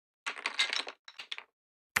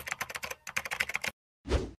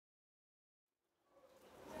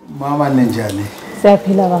Mama ninjani?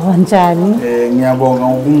 Siyaphila kanjani? Ngiyabonga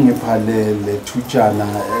ukungipha le thutshana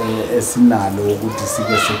esinalo ukuthi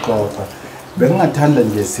sike siqopha. Bengingathanda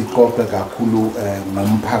nje siqophe kakhulu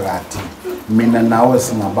ngomphakathi. Mina nawe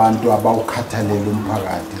singabantu abawukhathalela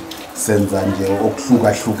umphakathi. Senza nje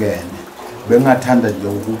okuhlukahlukene. Bengingathanda nje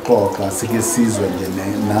ukuxoxa sike sizwe nje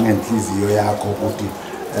nangenhliziyo yakho ukuthi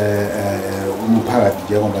umphakathi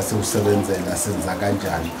njengoba sewusebenzela senza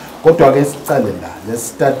kanjani. Kodwa ke sicale la, let's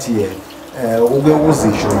start here. Uke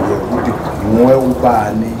uzisho nje ukuthi nguwe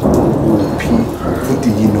ubani uphi futhi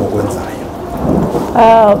yini okwenzayo.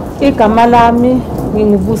 Igama lami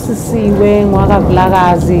ngingibusisiwe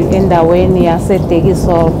ngwakavulakazi endaweni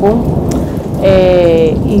yaseDekisorpo.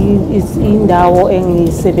 Indawo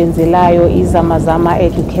engisebenzelayo iZamazama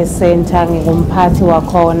Education Center, ngingumphathi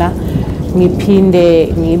wakhona.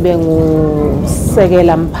 Ngiphinde ngibe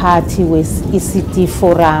ngusekela mphathi we-ECD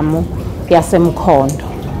forum yaseMkhondo.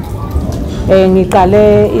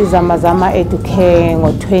 Ngiqale iZamazama Educare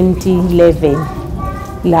ngo-2011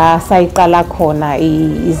 la sayiqala khona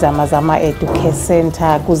iZamazama Education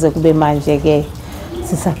Center kuze kube manje ke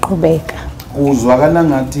sisaqhubeka. Uzwakala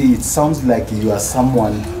ngathi it sounds like you are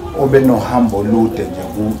someone obenohambo olude nje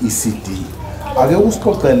ku-ECD. Ake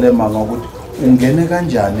usixoxele manga ukuthi ungene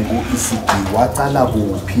kanjani ku-ECD, waqala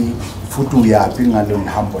kuphi futhi uyapi ngalolu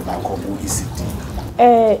hambo lakho ku-ECD?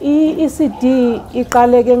 I-ECD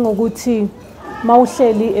iqaleke ngokuthi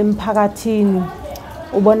mawuhleli emphakathini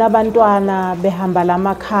ubona abantwana behamba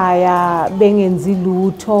lamakhaya bengenzi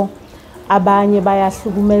lutho, abanye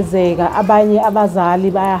bayahlukumezeka, abanye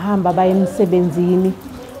abazali bayahamba baye emsebenzini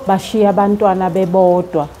bashiya abantwana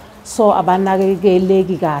bebodwa, so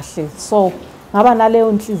abanakekeleki kahle. So ngaba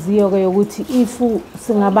naleyo nhliziyo ke ukuthi ifu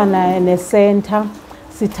singaba ne center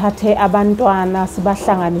sithathe abantwana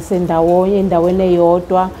sibahlanganise ndawonye endaweni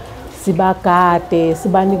eyodwa, sibagade,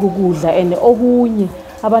 sibanike ukudla. And okunye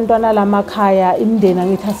abantwana lamakhaya imindeni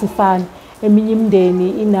angithi asifani, eminye imindeni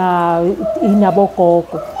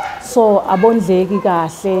inabogogo, so abondleki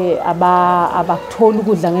kahle, abakuthola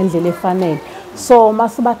ukudla ngendlela efanele. So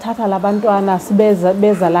masibathatha labantwana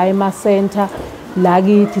sibeza la ema center la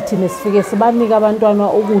kithi thina sifike sibanika abantwana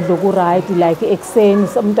ukudla ku-right, like ekseni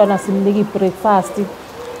umntwana simnika i-breakfast,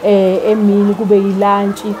 emini kube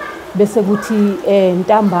yi-lunch, bese kuthi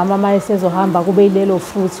ntambama uma esezohamba kube yilelo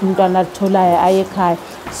fruits umntwana atholayo aye ekhaya.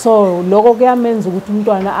 So lokho kuyamenza ukuthi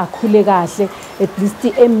umntwana akhule kahle, at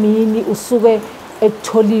least emini usuke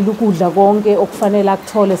ekutholile ukudla konke okufanele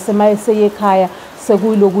akuthole. Sema eseye ekhaya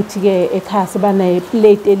sekuyilokuthi ke ekhaya siba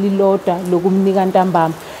neplate elilodwa lokumnika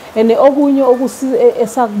ntambama. And okunye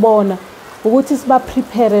esakubona ukuthi siba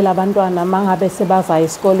prepare labantwana mangabe sebaza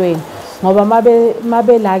esikolweni, ngoba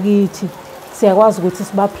mabe la kithi siyakwazi ukuthi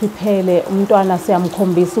siba prepare umntwana,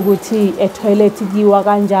 siyamkhombisa ukuthi etoilet kiwa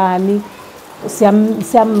kanjani,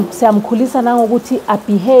 siyamkhulisa nangokuthi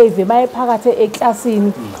abehave mayephakathi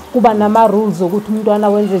eklasini, kuba nama rules ukuthi umntwana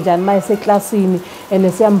wenze njani mayeseklasini.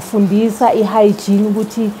 And siyamfundisa ihygiene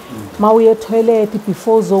ukuthi mawuye etoilet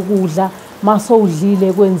before zokudla,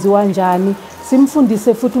 masowudlile kwenziwa njani.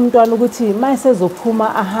 Simfundise futhi umntwana ukuthi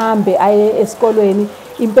mayesezophuma ahambe aye esikolweni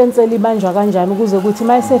impenseli ibanjwa kanjani, ukuze ukuthi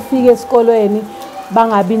mayesefika esikolweni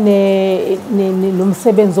bangabi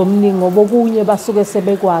nomsebenzi omningi ngoba okunye basuke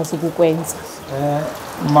sebekwazi ukukwenza.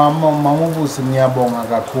 Mama ubusi ngiyabonga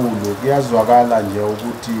kakhulu. Kuyazwakala nje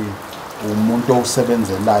ukuthi umuntu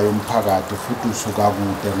osebenzelayo umphakathi futhi usuka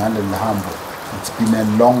kude ngaleli hambo. It's been a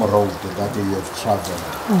long road that you have traveled.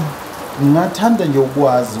 Ngingathanda nje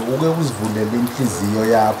ukwazi uke uzivulele inhliziyo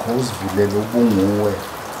yakho, uzivulele ubunguwe.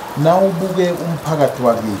 Na ubuke umphakathi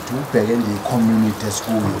wakithi, ubheke nje i-community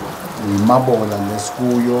esikuyo, imabola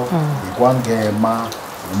lesikuyo, ikwangema,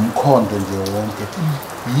 umkhondo nje wonke.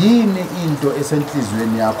 Yini into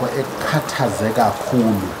esenhlizweni yakho ekhathaze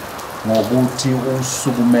kakhulu ngokuthi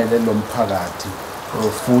usukumele lo mphakathi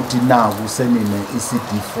futhi naku senine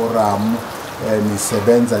ECD forum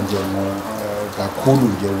nisebenza nje kakhulu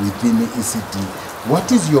nje within ECD?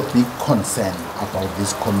 What is your big concern about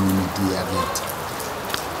this community yakithi?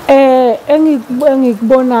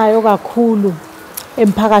 Engikubonayo kakhulu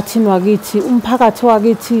emphakathini wakithi, umphakathi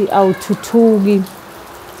wakithi awuthuthuki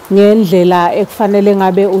ngendlela ekufanele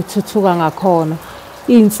ngabe uthuthuka ngakhona.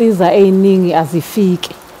 Insiza eziningi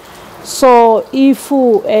azifiki. So if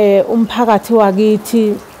umphakathi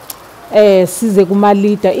wakithi size kuma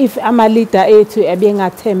leader, if ama leader ethu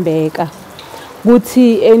abengathembeka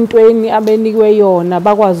ukuthi entweni abenikwe yona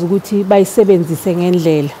bakwazi ukuthi bayisebenzise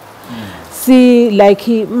ngendlela.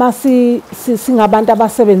 Like singabantu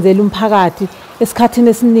abasebenzela umphakathi esikhathini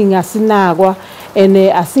esiningi asinakwa and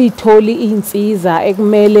asitholi insiza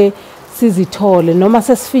ekumele sizithole noma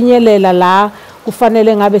sesifinyelela la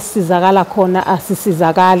kufanele ngabe sisizakala khona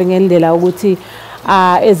asisizakali ngendlela ukuthi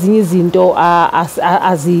ezinye izinto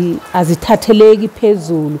azithatheleki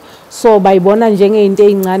phezulu so bayibona njengeinto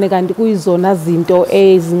ezincane kanti kuyizona zinto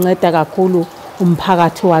ezinceda kakhulu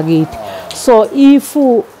umphakathi wakithi so if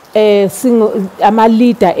ama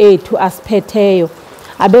leader ethu asiphetheyo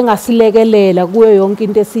abengasilekelela kuyo yonke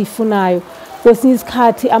into esiyifunayo kwesinye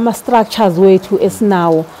isikhathi ama structures wethu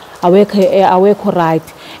esinawo awekho right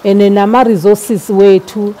and nama resources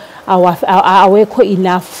wethu awekho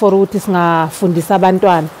enough for ukuthi singafundisa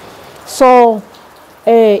abantwana so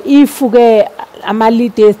if ke ama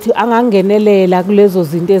leaders angangenelela kulezo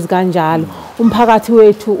zinto ezikanjalo umphakathi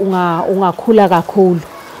wethu ungakhula kakhulu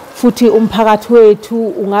futhi umphakathi wethu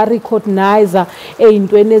ungarecognize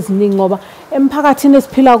ezintweni eziningi ngoba emphakathini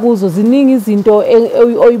esiphila kuzo ziningi izinto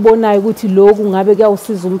oyibonayo ukuthi lokhu ngabe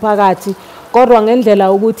kuyawusiza umphakathi kodwa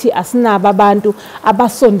ngendlela ukuthi asinabo abantu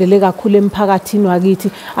abasondele kakhulu emphakathini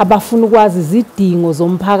wakithi abafuna ukwazi izidingo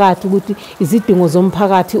zomphakathi ukuthi izidingo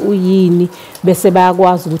zomphakathi uyini bese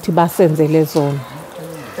bayakwazi ukuthi basenzele zona.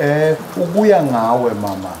 Ubuya ngawe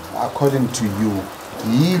mama, according to you,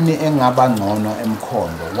 yini engaba ngcono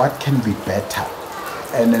eMkhondo? What can be better?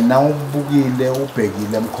 And now ubukile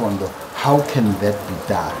ubhekile eMkhondo, how can that be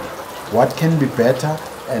done? What can be better?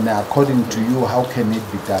 And according to you, how can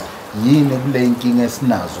it be done? Yini kule inkinga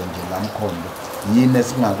esinazo nje la Mkhondo? Yini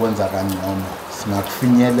esingakwenza kangcono?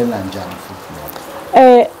 Singakufinyelela njani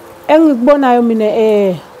futhi? Engikubonayo mina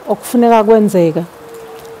okufuneka kwenzeka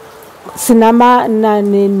sinama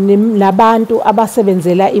nabantu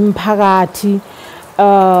abasebenzela imphakathi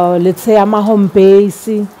let's say ama home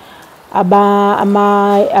base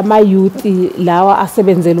ama youth lawa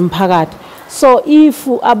asebenzela umphakathi so if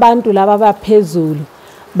abantu laba baphezulu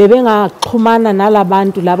bebengaxhumana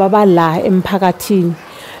nalabantu laba bala emphakathini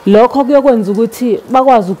lokho kuyokwenza ukuthi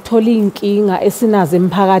bakwazi ukuthola inkinga esinazo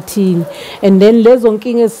emphakathini and then lezo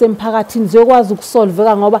nkinga ezisemphakathini ziyokwazi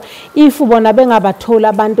ukusolveka ngoba if bona bengabathola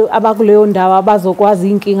abantu abakuleyo ndawo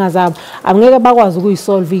abazokwazi inkinga zabo angeke bakwazi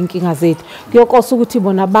ukuyisolve inkinga zethu kuyokosa ukuthi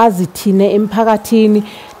bona bazi thine emphakathini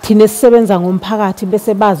thine sisebenza ngomphakathi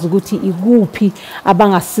bese bazi ukuthi ikuphi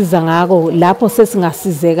abangasiza ngako lapho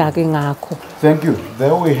sesingasizeka ke ngakho. Thank you.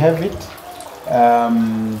 There we have it.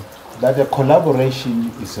 That the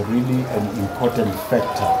collaboration is really an important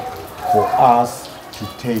factor for us to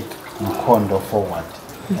take Mkhondo forward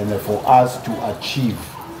and for us to achieve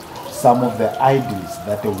some of the ideals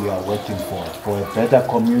that we are working for a better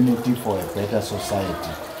community, for a better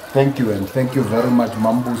society. Thank you, and thank you very much,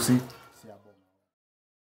 Mambusi.